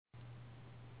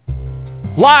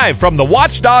Live from the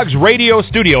Watchdogs Radio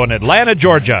Studio in Atlanta,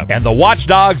 Georgia, and the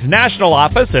Watchdogs National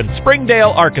Office in Springdale,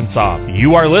 Arkansas,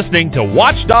 you are listening to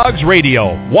Watchdogs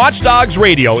Radio. Watchdogs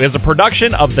Radio is a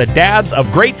production of the Dads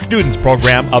of Great Students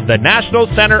program of the National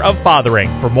Center of Fathering.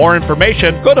 For more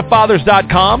information, go to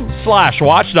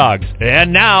fathers.com/watchdogs.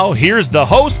 And now, here's the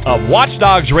host of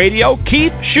Watchdogs Radio,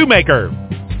 Keith Shoemaker.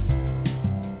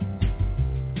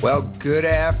 Well, good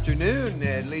afternoon,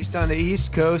 at least on the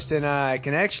East Coast, and I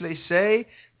can actually say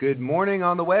good morning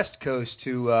on the West Coast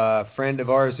to a friend of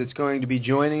ours that's going to be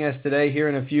joining us today here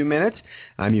in a few minutes.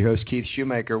 I'm your host, Keith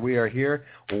Shoemaker. We are here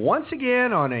once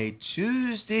again on a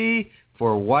Tuesday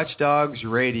for Watchdogs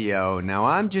Radio. Now,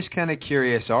 I'm just kind of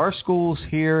curious. Our schools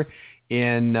here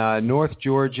in North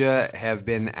Georgia have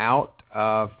been out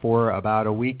for about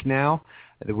a week now.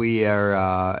 We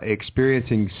are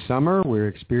experiencing summer. We're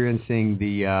experiencing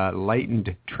the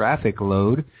lightened traffic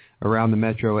load around the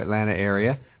metro Atlanta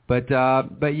area. But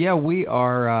yeah, we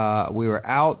were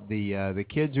out. The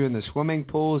kids are in the swimming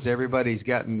pools. Everybody's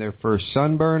gotten their first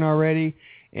sunburn already,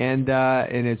 and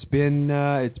it's been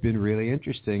really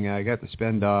interesting. I got to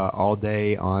spend all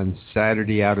day on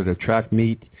Saturday out at a track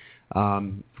meet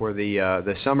for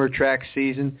the summer track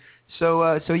season.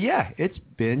 So yeah, it's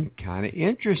been kind of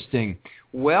interesting.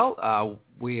 Well,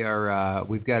 we've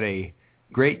got a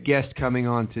great guest coming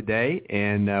on today,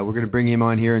 and we're going to bring him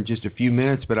on here in just a few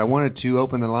minutes, but I wanted to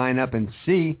open the line up and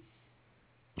see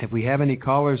if we have any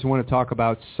callers who want to talk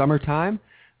about summertime,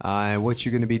 and what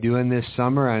you're going to be doing this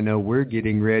summer. I know we're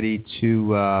getting ready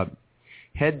to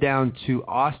head down to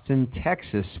Austin,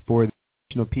 Texas for the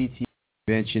National PTA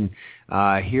Convention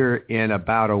here in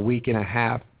about a week and a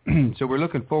half. So we're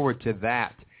looking forward to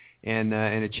that and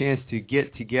a chance to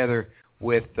get together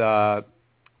with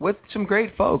some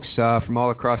great folks from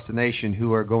all across the nation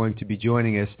who are going to be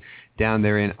joining us down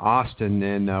there in Austin.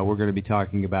 And we're going to be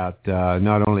talking about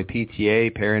not only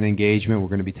PTA, parent engagement, we're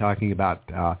going to be talking about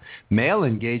male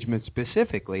engagement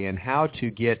specifically and how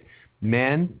to get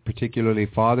men, particularly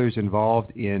fathers,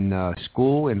 involved in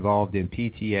school, involved in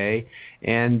PTA,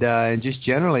 and just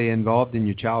generally involved in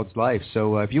your child's life.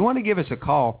 So if you want to give us a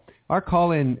call, our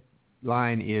call-in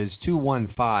line is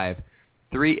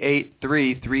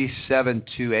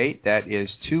 215-383-3728. That is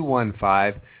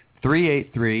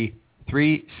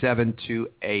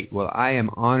 215-383-3728. Well, I am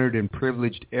honored and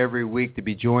privileged every week to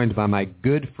be joined by my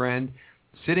good friend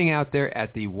sitting out there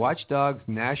at the Watchdogs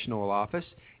National Office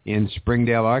in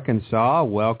Springdale, Arkansas.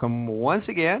 Welcome once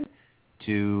again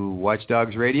to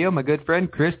Watchdogs Radio, my good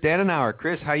friend Chris Danenauer.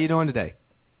 Chris, how you doing today?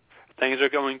 Things are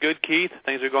going good, Keith.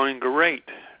 Things are going great.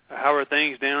 How are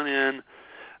things down in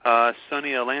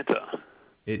sunny Atlanta?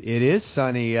 It is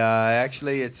sunny.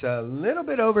 Actually, it's a little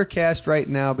bit overcast right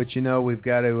now, but you know we've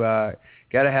got to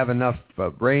have enough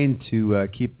rain to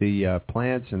keep the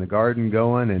plants and the garden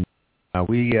going. And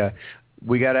we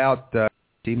got out.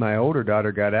 See, my older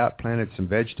daughter got out, planted some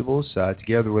vegetables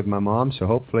together with my mom. So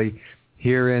hopefully,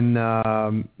 here in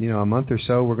a month or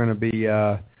so, we're going to be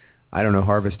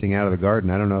harvesting out of the garden.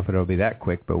 I don't know if it'll be that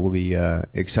quick, but we'll be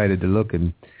excited to look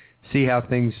and see how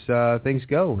things go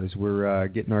as we're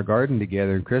getting our garden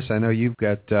together. And Chris, I know you've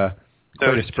got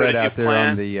quite a spread out there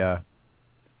on the. I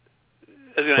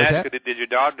was going to ask you, did your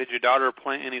daughter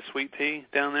plant any sweet tea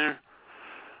down there?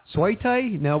 Sweet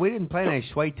tea? No, we didn't plant any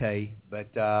sweet tea, but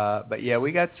yeah,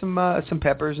 we got some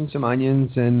peppers and some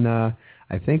onions, and I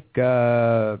think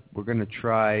we're going to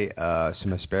try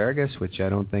some asparagus, which I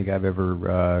don't think I've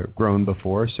ever grown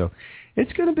before. So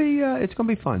it's going to be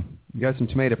fun. We got some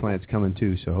tomato plants coming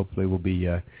too, so hopefully we'll be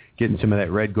getting some of that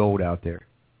red gold out there.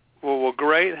 Well,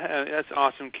 great. That's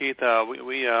awesome, Keith.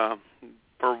 We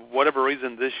for whatever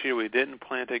reason this year we didn't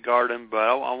plant a garden, but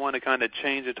I want to kind of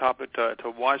change the topic to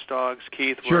Watchdogs,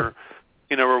 Keith. Sure.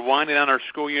 We're winding down our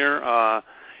school year.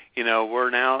 We're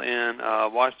now in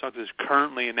Watchdogs is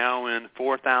currently now in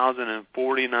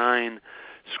 4,049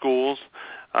 schools.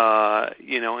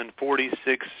 In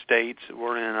 46 states.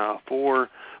 We're in four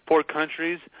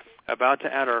countries, about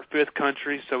to add our fifth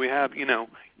country. So we have,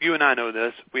 you and I know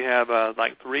this, we have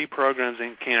 3 programs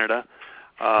in Canada,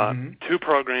 2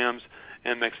 programs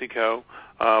in Mexico,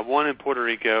 1 in Puerto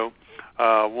Rico,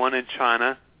 1 in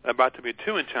China, about to be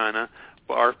 2 in China.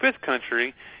 Well, our fifth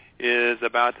country is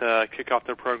about to kick off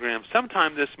their program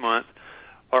sometime this month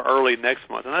or early next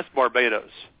month, and that's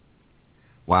Barbados.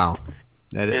 Wow.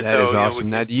 That is awesome.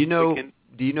 Now, do you know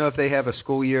if they have a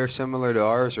school year similar to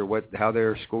ours, or how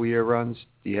their school year runs?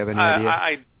 Do you have any idea?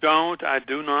 I do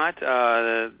not.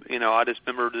 I just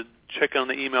remember checking on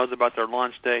the emails about their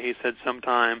launch day. He said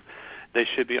sometime they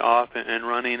should be off and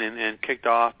running and kicked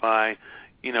off by,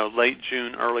 late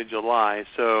June, early July.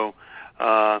 So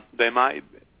they might.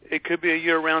 It could be a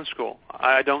year-round school.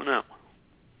 I don't know.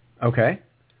 Okay.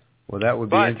 Well, that would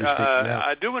be interesting to know.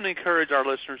 I do want to encourage our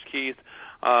listeners, Keith,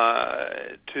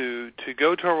 to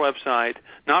go to our website,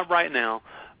 not right now,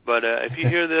 but if you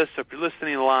hear this, if you're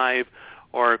listening live,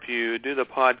 or if you do the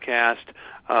podcast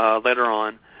later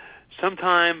on,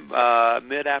 sometime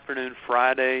mid-afternoon,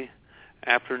 Friday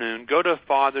afternoon, go to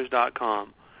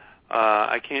fathers.com.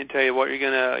 I can't tell you what you're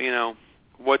going to,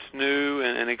 what's new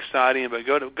and exciting, but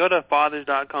go to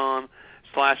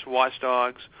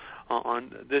fathers.com/watchdogs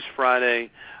on this Friday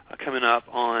coming up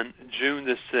on June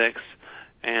the 6th,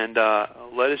 and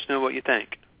let us know what you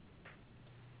think.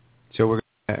 So we're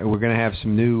going to have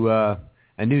some new a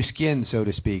new skin, so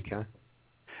to speak, huh?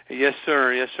 Yes,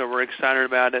 sir. Yes, sir. We're excited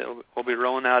about it. We'll be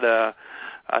rolling out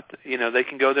they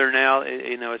can go there now.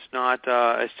 It's not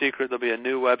a secret. There'll be a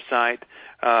new website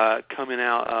coming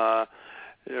out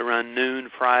around noon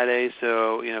Friday.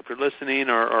 So, if you're listening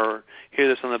or hear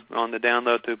this on the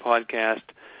download through podcast,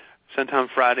 sometime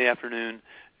Friday afternoon,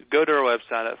 go to our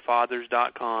website at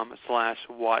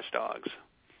fathers.com/watchdogs.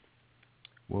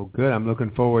 Well, good. I'm looking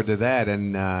forward to that,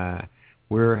 and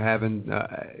we're having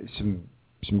some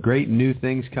great new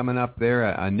things coming up there,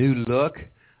 a new look.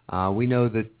 We know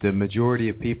that the majority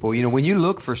of people, when you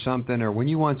look for something or when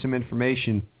you want some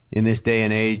information in this day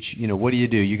and age, what do?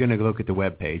 You're going to look at the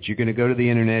web page. You're going to go to the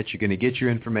Internet. You're going to get your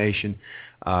information,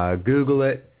 Google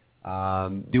it,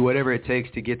 do whatever it takes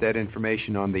to get that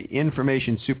information on the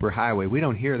information superhighway. We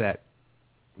don't hear that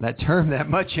term that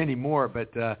much anymore,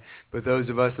 but those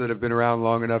of us that have been around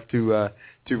long enough to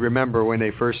remember when they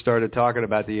first started talking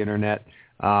about the Internet,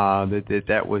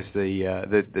 that was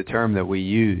the term that we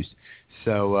used.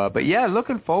 So, but yeah,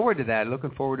 looking forward to that. Looking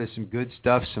forward to some good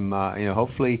stuff. Some,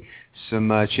 hopefully, some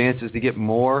chances to get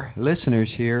more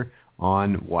listeners here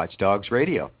on Watchdogs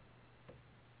Radio.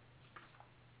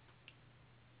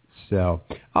 So,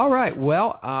 all right.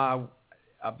 Well,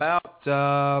 about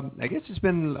I guess it's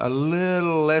been a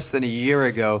little less than a year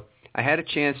ago, I had a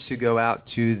chance to go out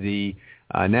to the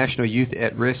National Youth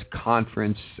at Risk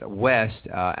Conference West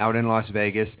out in Las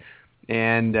Vegas.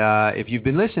 And if you've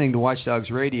been listening to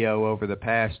Watchdogs Radio over the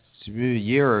past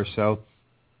year or so,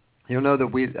 you'll know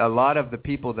that a lot of the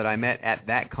people that I met at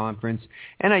that conference,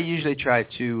 and I usually try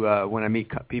to, when I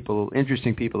meet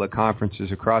interesting people at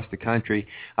conferences across the country,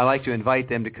 I like to invite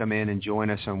them to come in and join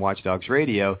us on Watchdogs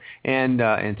Radio and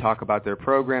talk about their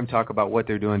program, talk about what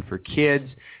they're doing for kids,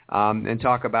 and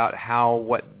talk about how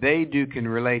what they do can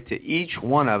relate to each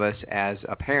one of us as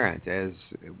a parent, as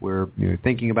we're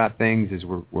thinking about things, as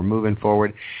we're moving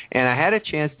forward. And I had a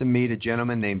chance to meet a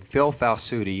gentleman named Phil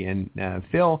Falcetti, and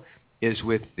Phil is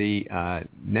with the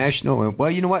National...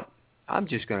 Well, you know what? I'm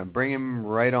just going to bring him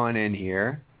right on in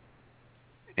here.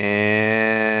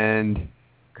 And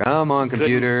come on,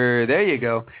 computer. There you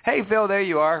go. Hey, Phil, there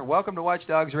you are. Welcome to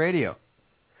Watchdogs Radio.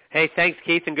 Hey, thanks,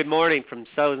 Keith, and good morning from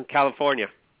Southern California.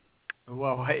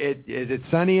 Well, is it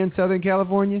sunny in Southern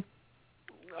California?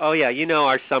 Oh, yeah.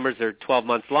 Our summers are 12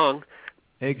 months long.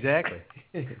 Exactly.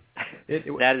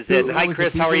 That is it. Hi,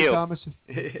 Chris. How are you?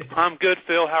 I'm good,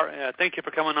 Phil. Thank you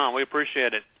for coming on. We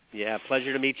appreciate it. Yeah,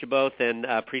 pleasure to meet you both, and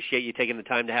appreciate you taking the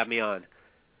time to have me on.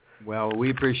 Well,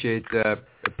 we appreciate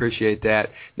that.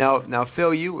 Now,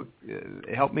 Phil, you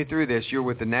help me through this. You're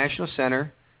with the National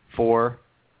Center for...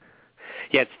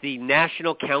 Yeah, it's the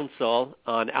National Council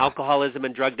on Alcoholism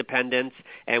and Drug Dependence,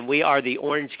 and we are the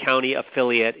Orange County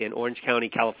affiliate in Orange County,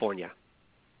 California.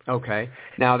 Okay.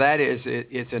 Now,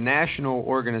 it's a national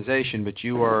organization, but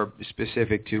you are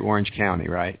specific to Orange County,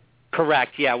 right?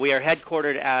 Correct, yeah. We are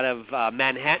headquartered out of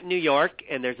Manhattan, New York,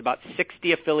 and there's about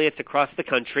 60 affiliates across the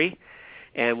country,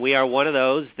 and we are one of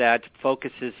those that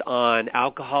focuses on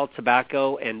alcohol,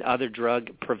 tobacco, and other drug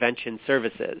prevention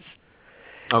services.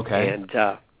 Okay.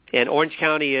 And Orange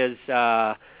County is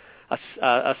a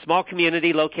small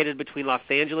community located between Los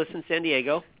Angeles and San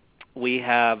Diego. We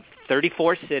have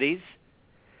 34 cities.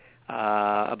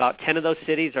 About 10 of those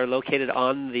cities are located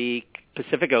on the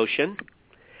Pacific Ocean.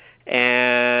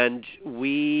 And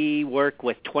we work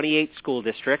with 28 school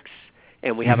districts,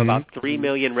 and we have about 3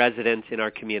 million residents in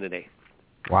our community.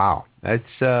 Wow, that's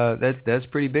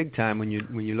pretty big time when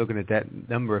you're looking at that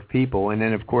number of people. And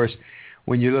then, of course,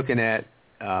 when you're looking at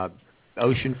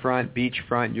oceanfront,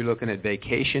 beachfront, you're looking at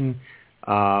vacation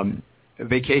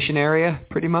area,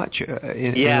 pretty much.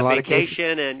 In a lot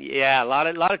vacation of and a lot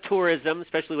of tourism,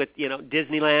 especially with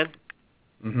Disneyland.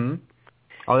 Mm-hmm.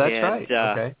 Oh, that's right.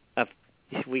 Okay.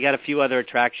 We got a few other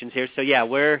attractions here, so yeah,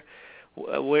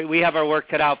 we have our work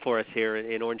cut out for us here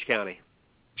in Orange County.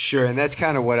 Sure, and that's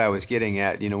kind of what I was getting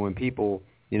at. When people,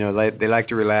 they like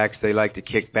to relax, they like to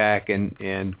kick back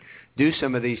and do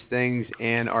some of these things.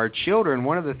 And our children,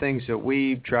 one of the things that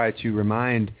we try to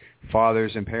remind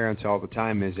fathers and parents all the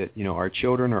time is that, our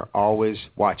children are always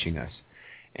watching us.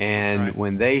 And right.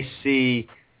 when they see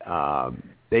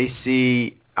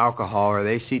alcohol, or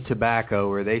they see tobacco,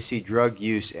 or they see drug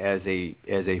use as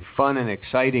a fun and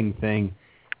exciting thing,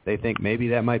 they think maybe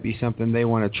that might be something they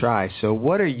want to try. So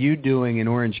what are you doing in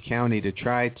Orange County to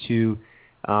try to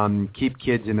keep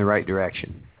kids in the right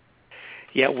direction?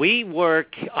 Yeah, we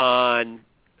work on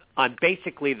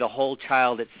basically the whole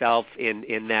child itself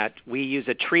in that we use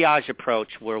a triage approach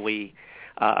where we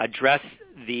address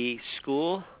the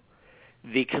school,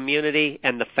 the community,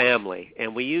 and the family.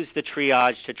 And we use the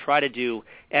triage to try to do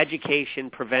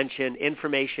education, prevention,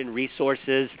 information,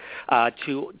 resources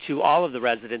to all of the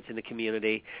residents in the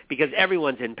community, because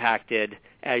everyone's impacted,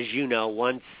 as you know,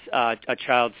 once a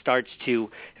child starts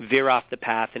to veer off the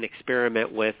path and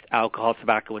experiment with alcohol,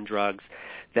 tobacco, and drugs,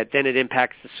 that then it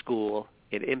impacts the school,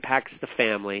 it impacts the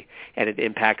family, and it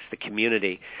impacts the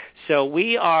community. So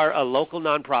we are a local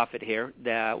nonprofit here.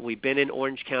 We've been in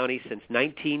Orange County since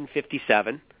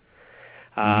 1957.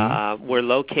 We're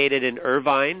located in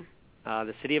Irvine,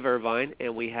 the city of Irvine,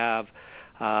 and we have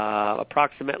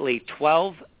approximately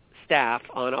 12 staff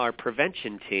on our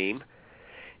prevention team.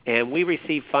 And we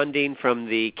receive funding from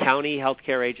the county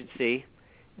healthcare agency,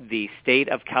 the state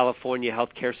of California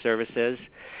Healthcare Services,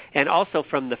 and also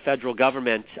from the federal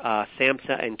government,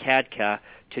 SAMHSA and CADCA,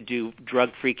 to do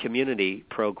drug-free community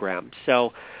programs.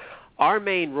 So our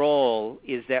main role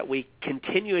is that we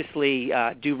continuously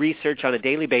do research on a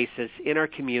daily basis in our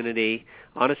community,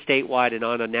 on a statewide and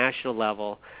on a national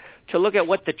level, to look at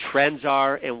what the trends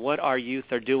are and what our youth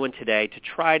are doing today, to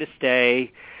try to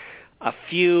stay a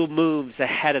few moves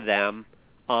ahead of them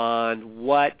on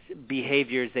what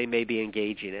behaviors they may be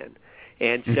engaging in.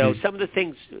 And so some of the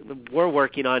things we're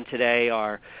working on today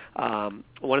are,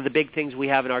 one of the big things we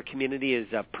have in our community is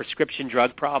a prescription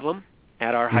drug problem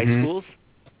at our high schools.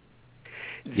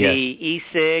 The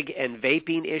e-cig and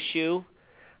vaping issue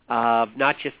of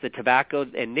not just the tobacco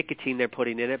and nicotine they're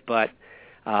putting in it, but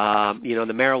the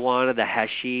marijuana, the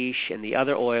hashish, and the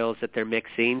other oils that they're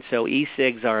mixing. So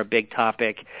e-cigs are a big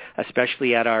topic,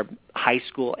 especially at our high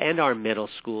school and our middle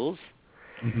schools.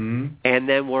 And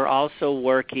then we're also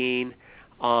working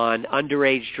on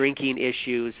underage drinking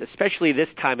issues, especially this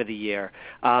time of the year.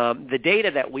 The data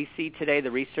that we see today,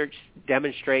 the research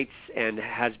demonstrates and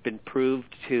has been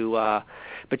proved to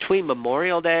between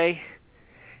Memorial Day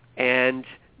and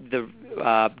the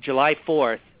July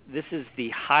 4th, this is the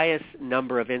highest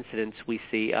number of incidents we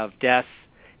see of deaths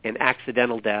and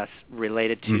accidental deaths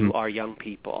related to our young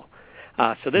people.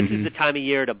 So this is the time of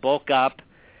year to bulk up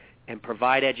and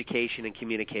provide education and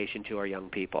communication to our young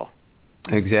people.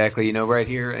 Exactly. Right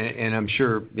here, and I'm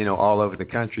sure, all over the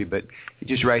country, but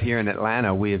just right here in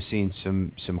Atlanta, we have seen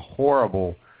some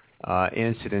horrible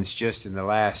incidents just in the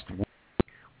last week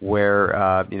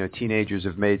where, teenagers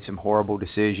have made some horrible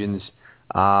decisions,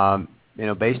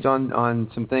 based on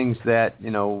some things that,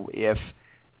 if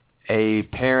a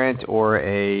parent or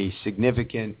a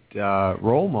significant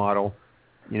role model,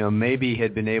 maybe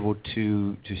had been able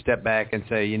to step back and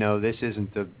say, this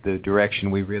isn't the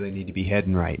direction we really need to be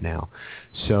heading right now.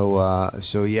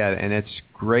 So yeah, and it's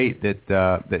great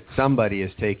that somebody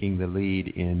is taking the lead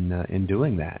in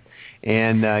doing that.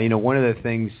 And one of the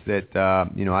things that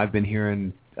I've been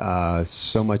hearing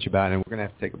so much about, and we're going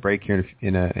to have to take a break here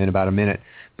in about a minute,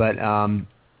 but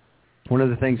one of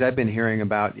the things I've been hearing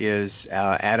about is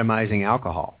atomizing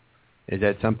alcohol. Is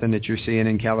that something that you're seeing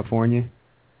in California?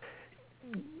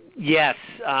 Yes.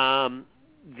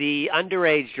 The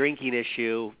underage drinking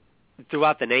issue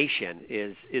throughout the nation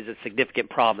is a significant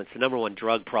problem. It's the number one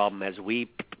drug problem as we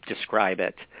describe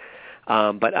it.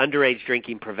 But underage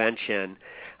drinking prevention,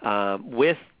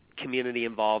 with community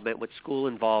involvement, with school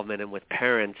involvement, and with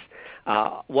parents,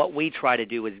 what we try to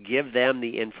do is give them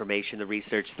the information, the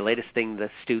research, the latest thing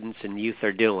the students and youth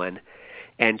are doing,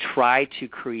 and try to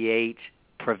create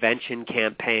prevention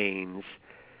campaigns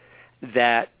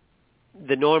that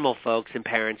the normal folks and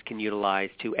parents can utilize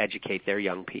to educate their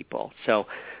young people. So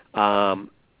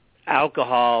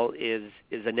alcohol is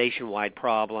a nationwide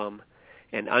problem,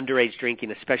 and underage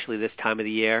drinking, especially this time of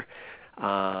the year,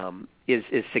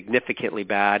 is significantly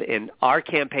bad. And our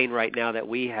campaign right now that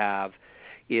we have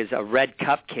is a Red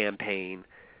Cup campaign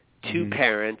to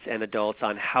parents and adults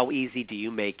on how easy do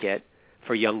you make it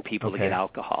for young people to get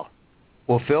alcohol.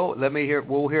 Well, Phil,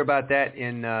 we'll hear about that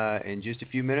in just a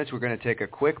few minutes. We're going to take a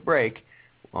quick break.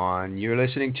 You're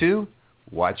listening to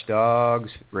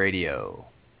Watchdogs Radio.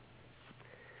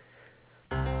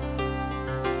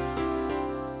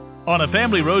 On a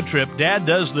family road trip, Dad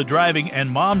does the driving and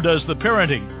Mom does the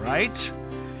parenting, right?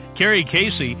 Carrie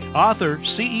Casey, author,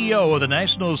 CEO of the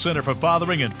National Center for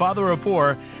Fathering and Father of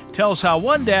Four, tells how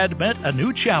one dad met a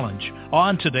new challenge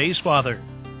on Today's Father.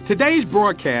 Today's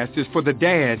broadcast is for the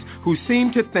dads who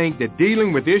seem to think that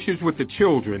dealing with issues with the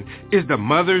children is the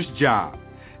mother's job.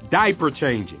 Diaper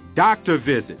changing, doctor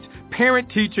visits,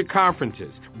 parent-teacher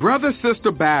conferences,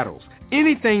 brother-sister battles,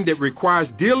 anything that requires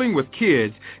dealing with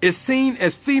kids is seen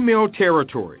as female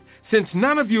territory. Since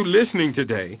none of you listening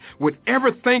today would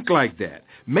ever think like that,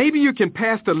 maybe you can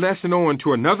pass the lesson on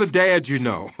to another dad you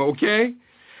know, okay?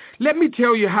 Let me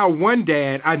tell you how one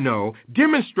dad I know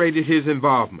demonstrated his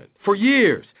involvement. For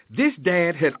years, this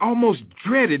dad had almost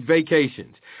dreaded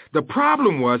vacations. The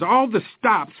problem was all the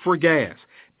stops for gas.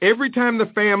 Every time the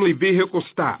family vehicle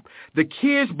stopped, the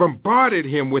kids bombarded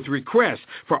him with requests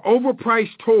for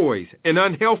overpriced toys and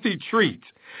unhealthy treats.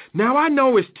 Now, I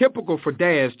know it's typical for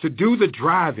dads to do the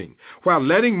driving while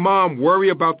letting mom worry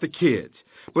about the kids.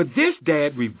 But this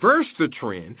dad reversed the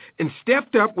trend and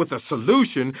stepped up with a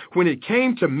solution when it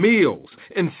came to meals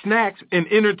and snacks and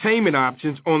entertainment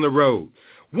options on the road.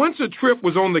 Once a trip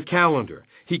was on the calendar,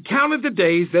 he counted the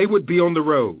days they would be on the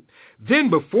road.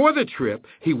 Then before the trip,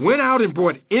 he went out and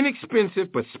bought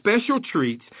inexpensive but special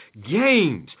treats,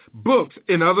 games, books,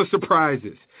 and other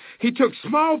surprises. He took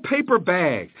small paper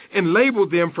bags and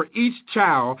labeled them for each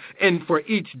child and for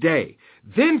each day,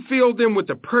 then filled them with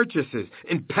the purchases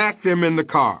and packed them in the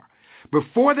car.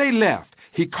 Before they left,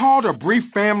 he called a brief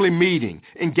family meeting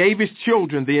and gave his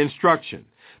children the instruction.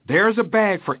 There's a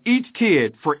bag for each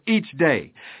kid for each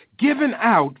day, given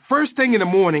out first thing in the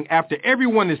morning after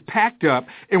everyone is packed up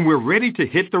and we're ready to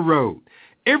hit the road.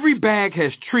 Every bag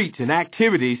has treats and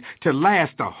activities to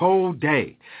last the whole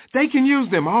day. They can use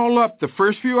them all up the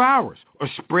first few hours or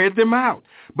spread them out,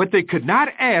 but they could not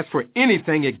ask for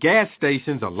anything at gas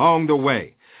stations along the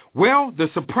way. Well, the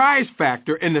surprise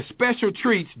factor and the special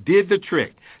treats did the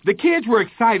trick. The kids were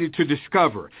excited to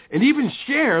discover and even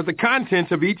share the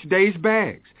contents of each day's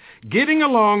bags. Getting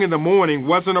along in the morning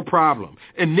wasn't a problem,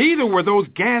 and neither were those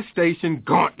gas station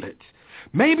gauntlets.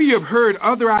 Maybe you've heard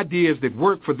other ideas that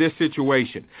work for this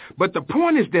situation, but the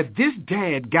point is that this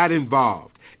dad got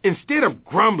involved. Instead of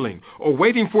grumbling or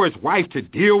waiting for his wife to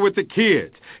deal with the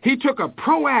kids, he took a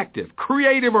proactive,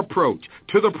 creative approach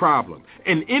to the problem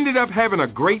and ended up having a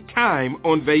great time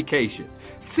on vacation.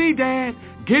 See, Dad,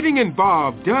 getting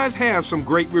involved does have some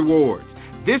great rewards.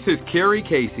 This is Carrie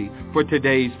Casey for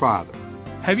Today's Father.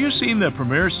 Have you seen the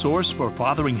premier source for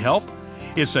fathering help?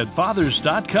 It's at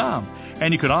fathers.com,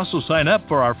 and you can also sign up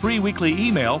for our free weekly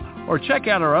email or check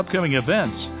out our upcoming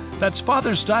events. That's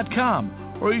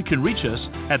fathers.com, or you can reach us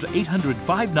at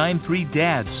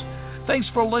 800-593-DADS. Thanks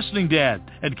for listening, Dad,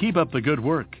 and keep up the good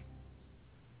work.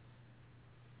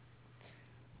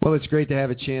 Well, it's great to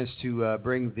have a chance to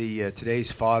bring the Today's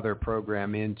Father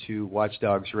program into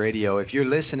Watchdogs Radio. If you're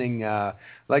listening, I'd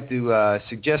like to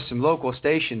suggest some local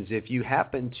stations. If you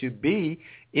happen to be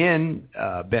in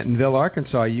Bentonville,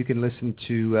 Arkansas, you can listen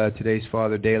to Today's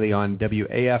Father daily on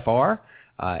WAFR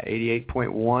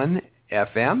 88.1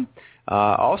 FM.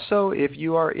 Also, if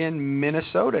you are in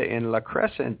Minnesota, in La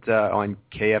Crescent, on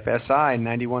KFSI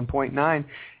 91.9,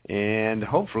 and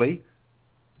hopefully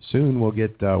soon we'll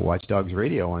get Watchdogs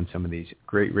Radio on some of these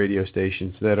great radio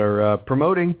stations that are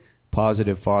promoting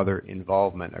positive father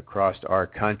involvement across our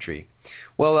country.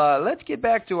 Well, let's get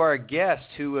back to our guest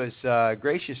who was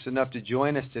gracious enough to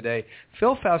join us today.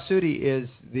 Phil Falcetti is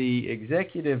the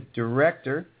executive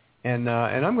director, and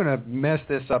I'm going to mess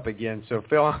this up again. So,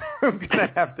 Phil, I'm going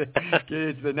to have to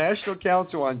it's the National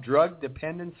Council on Drug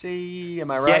Dependency.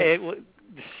 Am I right? Yeah,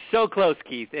 so close,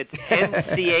 Keith. It's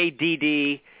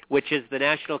NCADD, which is the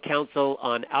National Council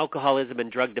on Alcoholism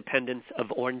and Drug Dependence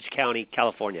of Orange County,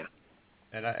 California.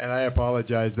 And I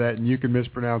apologize that, and you can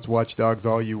mispronounce Watchdogs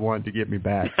all you want to get me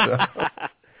back. So.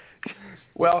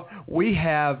 Well, we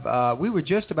were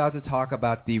just about to talk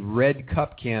about the Red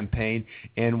Cup campaign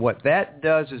and what that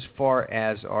does as far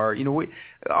as our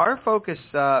focus.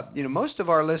 Most of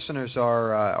our listeners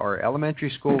are elementary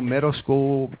school, middle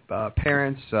school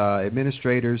parents,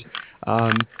 administrators,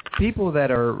 people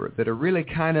that are really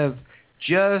kind of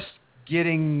just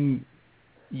getting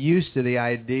used to the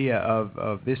idea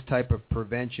of this type of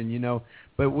prevention,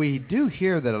 but we do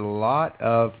hear that a lot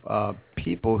of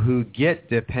people who get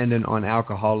dependent on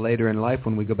alcohol later in life,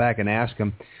 when we go back and ask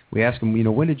them,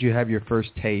 when did you have your first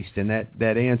taste? And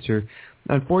that answer,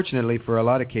 unfortunately, for a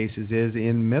lot of cases is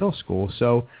in middle school.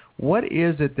 So what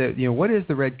is it what is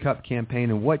the Red Cup campaign,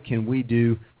 and what can we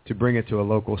do to bring it to a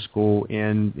local school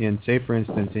in say, for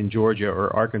instance, in Georgia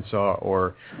or Arkansas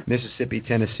or Mississippi,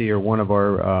 Tennessee, or one of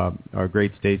our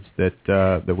great states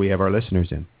that we have our listeners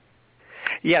in?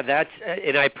 Yeah,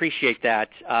 and I appreciate that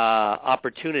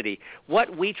opportunity.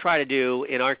 What we try to do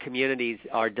in our communities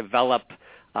are develop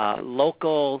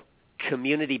local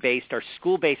community-based or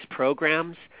school-based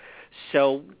programs.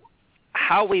 So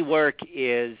how we work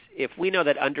is, if we know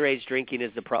that underage drinking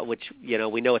is the problem, which,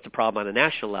 we know it's a problem on a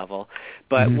national level,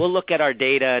 but we'll look at our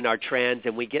data and our trends,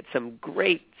 and we get some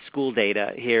great school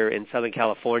data here in Southern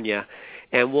California,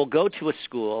 and we'll go to a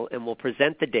school and we'll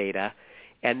present the data,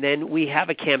 and then we have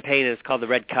a campaign, and it's called the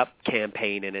Red Cup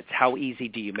campaign, and it's how easy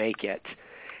do you make it?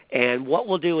 And what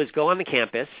we'll do is go on the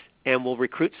campus, and we'll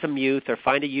recruit some youth or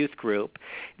find a youth group.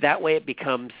 That way it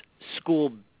becomes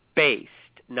school-based,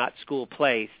 not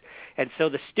school-placed. And so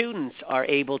the students are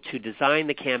able to design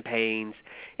the campaigns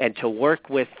and to work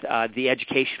with the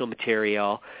educational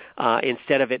material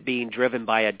instead of it being driven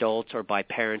by adults or by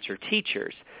parents or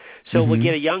teachers. So we'll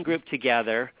get a young group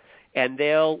together, and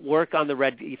they'll work on the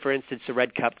Red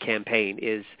Cup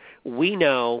campaign. We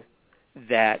know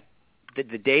that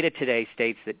the data today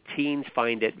states that teens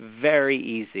find it very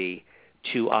easy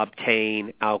to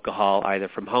obtain alcohol either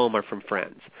from home or from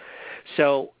friends.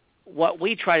 So what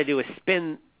we try to do is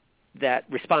spin that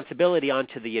responsibility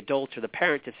onto the adult or the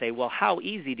parent to say, well, how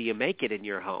easy do you make it in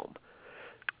your home?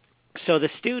 So the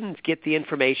students get the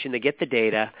information, they get the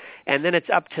data, and then it's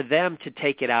up to them to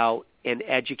take it out and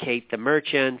educate the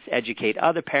merchants, educate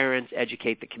other parents,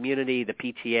 educate the community, the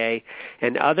PTA,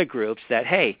 and other groups that,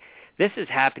 hey, this is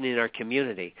happening in our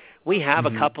community. We have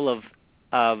a couple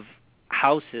of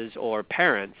houses or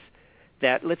parents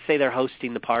that, let's say they're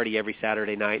hosting the party every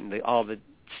Saturday night, and all the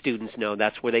students know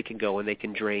that's where they can go and they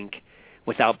can drink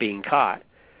without being caught.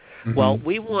 Well,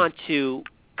 we want to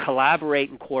collaborate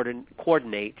and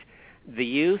coordinate the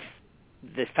youth,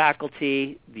 the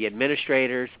faculty, the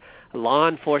administrators, law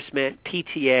enforcement,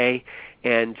 PTA,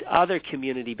 and other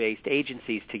community-based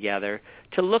agencies together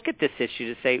to look at this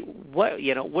issue to say,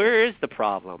 where is the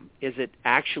problem? Is it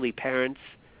actually parents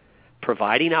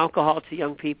providing alcohol to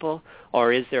young people,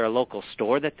 or is there a local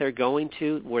store that they're going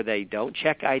to where they don't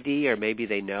check ID, or maybe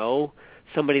they know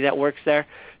somebody that works there?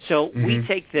 So we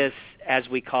take this, as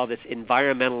we call this,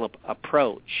 environmental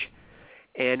approach,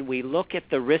 and we look at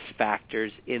the risk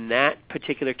factors in that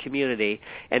particular community,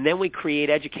 and then we create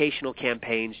educational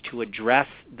campaigns to address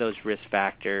those risk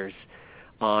factors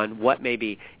on what may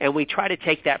be. And we try to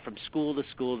take that from school to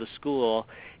school to school.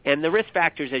 And the risk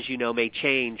factors, as you know, may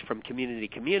change from community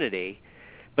to community.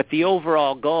 But the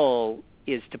overall goal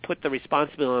is to put the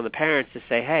responsibility on the parents to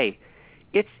say, hey,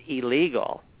 it's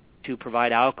illegal to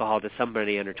provide alcohol to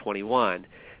somebody under 21.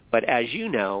 But as you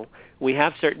know, we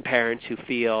have certain parents who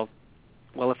feel,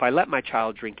 well, if I let my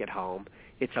child drink at home,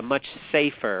 it's a much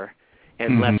safer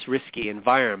and less risky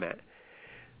environment.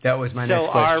 That was my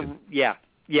next question.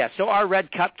 So our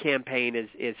Red Cup campaign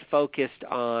is focused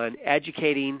on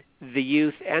educating the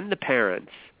youth and the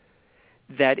parents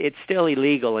that it's still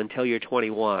illegal until you're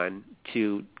 21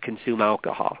 to consume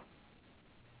alcohol.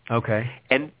 Okay.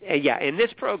 And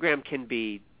this program can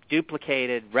be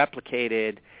duplicated,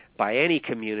 replicated by any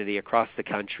community across the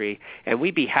country, and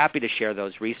we'd be happy to share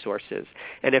those resources.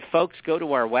 And if folks go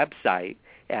to our website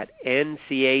at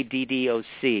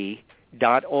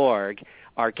ncaddoc.org,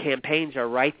 our campaigns are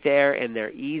right there, and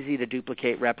they're easy to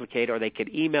duplicate, replicate, or they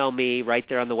could email me right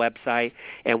there on the website,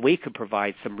 and we could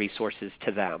provide some resources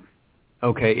to them.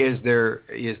 Okay. Is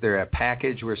there a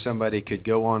package where somebody could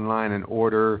go online and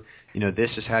order,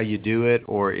 this is how you do it,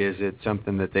 or is it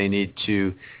something that they need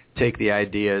to take the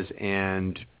ideas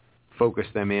and focus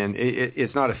them in?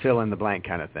 It's not a fill-in-the-blank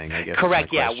kind of thing, I guess.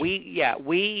 Correct.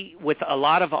 We with a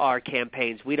lot of our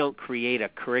campaigns, we don't create a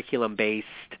curriculum-based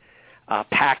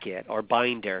packet or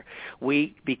binder.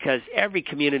 Because every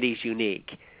community is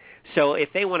unique. So if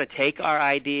they want to take our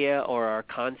idea or our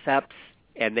concepts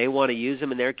and they want to use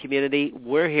them in their community,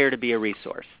 we're here to be a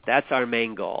resource. That's our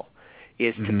main goal,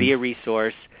 is to be a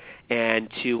resource and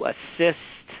to assist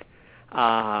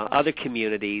other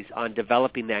communities on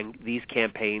developing these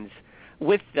campaigns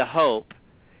with the hope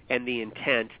and the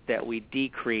intent that we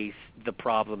decrease the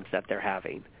problems that they're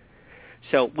having.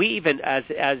 So we even, as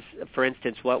for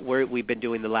instance, what we've been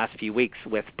doing the last few weeks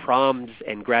with proms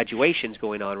and graduations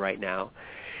going on right now,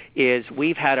 is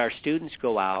we've had our students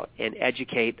go out and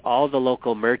educate all the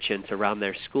local merchants around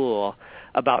their school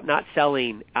about not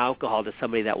selling alcohol to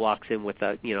somebody that walks in with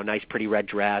a nice pretty red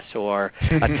dress or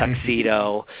a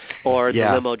tuxedo or the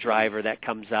limo driver that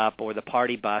comes up or the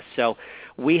party bus. So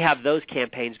we have those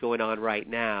campaigns going on right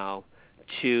now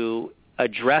to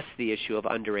address the issue of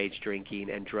underage drinking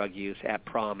and drug use at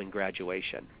prom and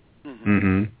graduation.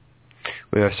 Mm-hmm.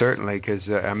 Well, certainly, because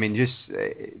I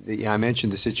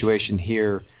mentioned the situation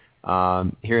here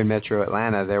in Metro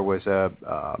Atlanta. There was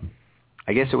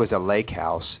I guess it was a lake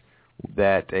house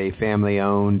that a family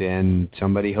owned, and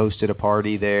somebody hosted a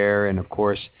party there, and of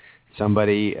course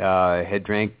somebody had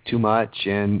drank too much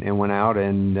and went out,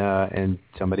 and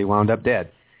somebody wound up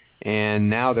dead. And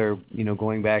now they're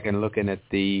going back and looking at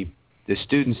the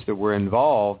students that were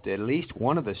involved. At least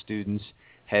one of the students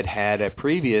had a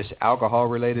previous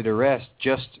alcohol-related arrest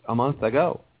just a month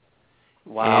ago.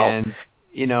 Wow. And,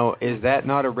 is that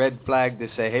not a red flag to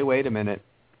say, hey, wait a minute,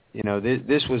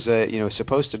 this was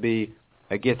supposed to be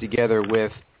a get-together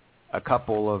with a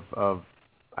couple of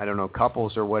I don't know,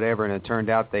 couples or whatever, and it turned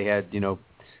out they had,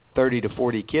 30 to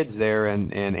 40 kids there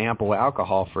and ample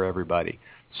alcohol for everybody.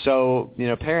 So,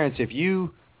 parents, if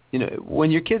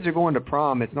when your kids are going to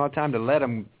prom, it's not time to let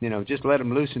them, just let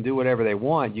them loose and do whatever they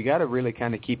want. You got to really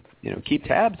kind of keep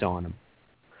tabs on them.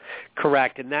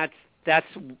 Correct, and that's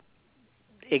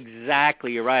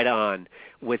exactly right on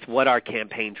with what our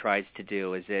campaign tries to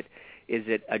do. Is it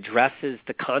addresses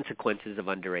the consequences of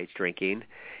underage drinking.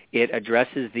 It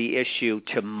addresses the issue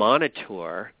to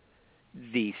monitor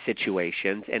the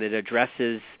situations, and it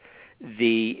addresses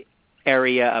the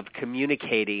area of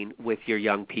communicating with your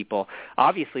young people.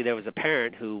 Obviously, there was a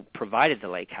parent who provided the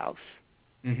lake house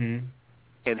and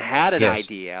had an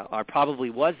idea, or probably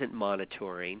wasn't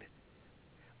monitoring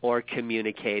or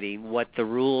communicating what the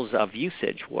rules of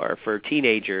usage were for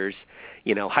teenagers,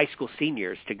 high school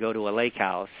seniors, to go to a lake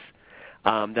house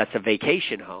that's a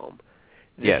vacation home.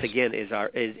 This again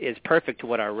is perfect to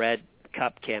what our Red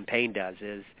Cup campaign does.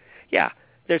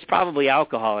 There's probably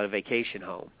alcohol at a vacation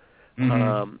home.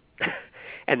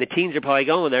 And the teens are probably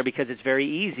going there because it's very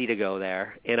easy to go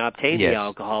there and obtain the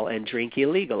alcohol and drink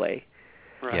illegally.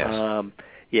 Right.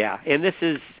 And this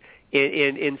is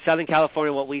in Southern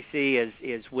California. What we see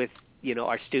is with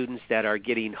our students that are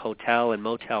getting hotel and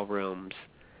motel rooms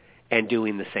and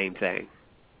doing the same thing.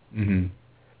 Mm-hmm.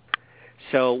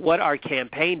 So what our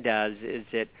campaign does is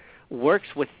it works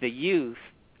with the youth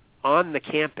on the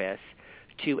campus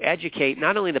to educate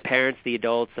not only the parents, the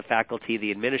adults, the faculty,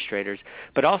 the administrators,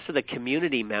 but also the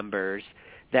community members.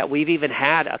 That we've even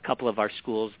had a couple of our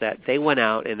schools that they went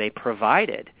out and they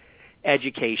provided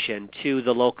education to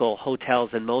the local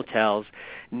hotels and motels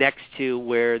next to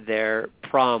where their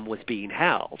prom was being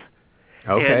held.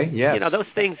 Okay, and, yes. Those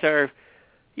things are,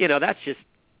 that's just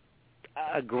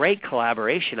a great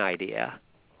collaboration idea,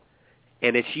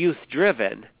 and it's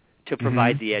youth-driven to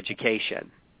provide the education.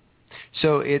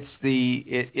 So it's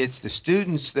the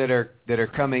students that are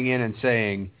coming in and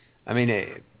saying, I mean,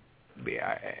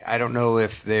 I don't know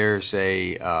if there's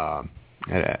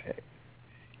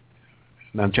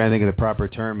I'm trying to think of the proper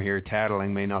term here.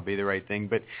 Tattling may not be the right thing,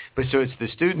 but so it's the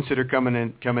students that are coming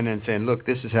in and saying, look,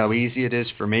 this is how easy it is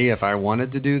for me if I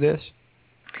wanted to do this.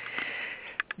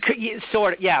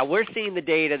 Sort of, yeah. We're seeing the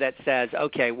data that says,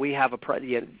 okay, we have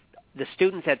the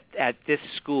students at this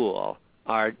school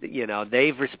are,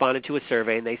 they've responded to a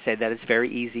survey and they said that it's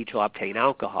very easy to obtain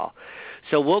alcohol.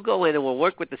 So we'll go in and we'll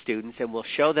work with the students and we'll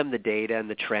show them the data and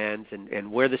the trends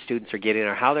and where the students are getting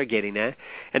or how they're getting it.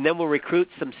 And then we'll recruit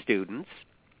some students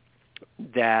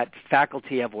that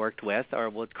faculty have worked with,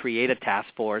 or we'll create a task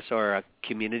force or a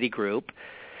community group.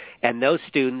 And those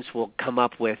students will come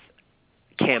up with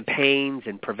campaigns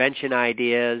and prevention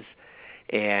ideas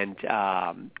and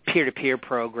peer-to-peer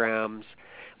programs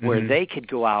where they could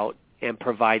go out and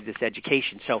provide this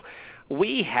education. So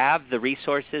we have the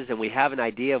resources and we have an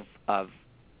idea of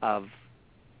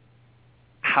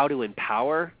how to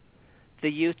empower the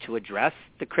youth to address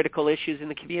the critical issues in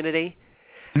the community,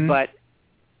 but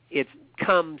it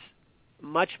comes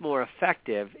much more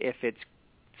effective if it's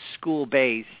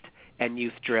school-based and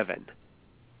youth-driven.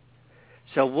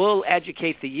 So we'll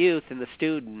educate the youth and the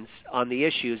students on the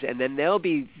issues, and then they'll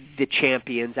be the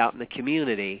champions out in the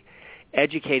community,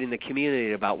 educating the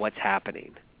community about what's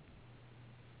happening.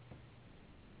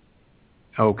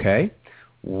 Okay.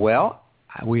 Well,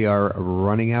 we are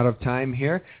running out of time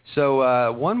here.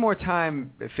 So one more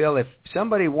time, Phil, if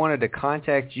somebody wanted to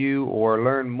contact you or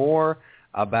learn more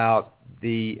about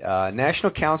the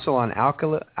National Council on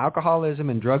Alcoholism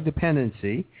and Drug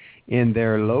Dependency in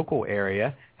their local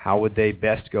area, how would they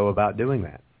best go about doing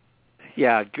that?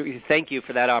 Yeah, thank you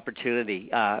for that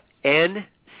opportunity. NCADD.org,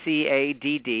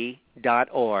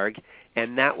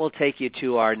 and that will take you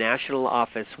to our national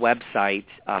office website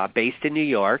based in New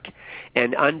York.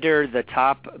 And under the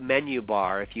top menu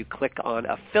bar, if you click on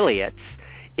affiliates,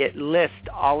 it lists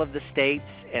all of the states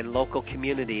and local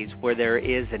communities where there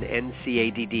is an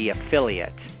NCADD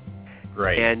affiliate.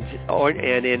 Great. And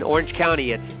in Orange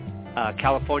County, it's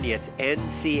California, it's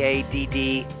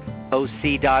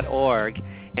ncaddoc.org,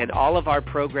 and all of our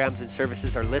programs and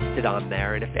services are listed on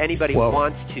there. And if anybody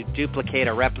wants to duplicate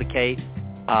or replicate,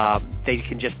 they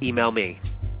can just email me.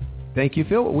 Thank you,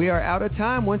 Phil. We are out of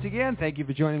time once again. Thank you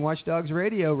for joining Watchdogs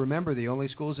Radio. Remember, the only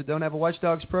schools that don't have a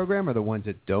Watchdogs program are the ones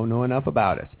that don't know enough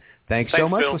about it. Thanks so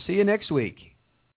much. Phil. We'll see you next week.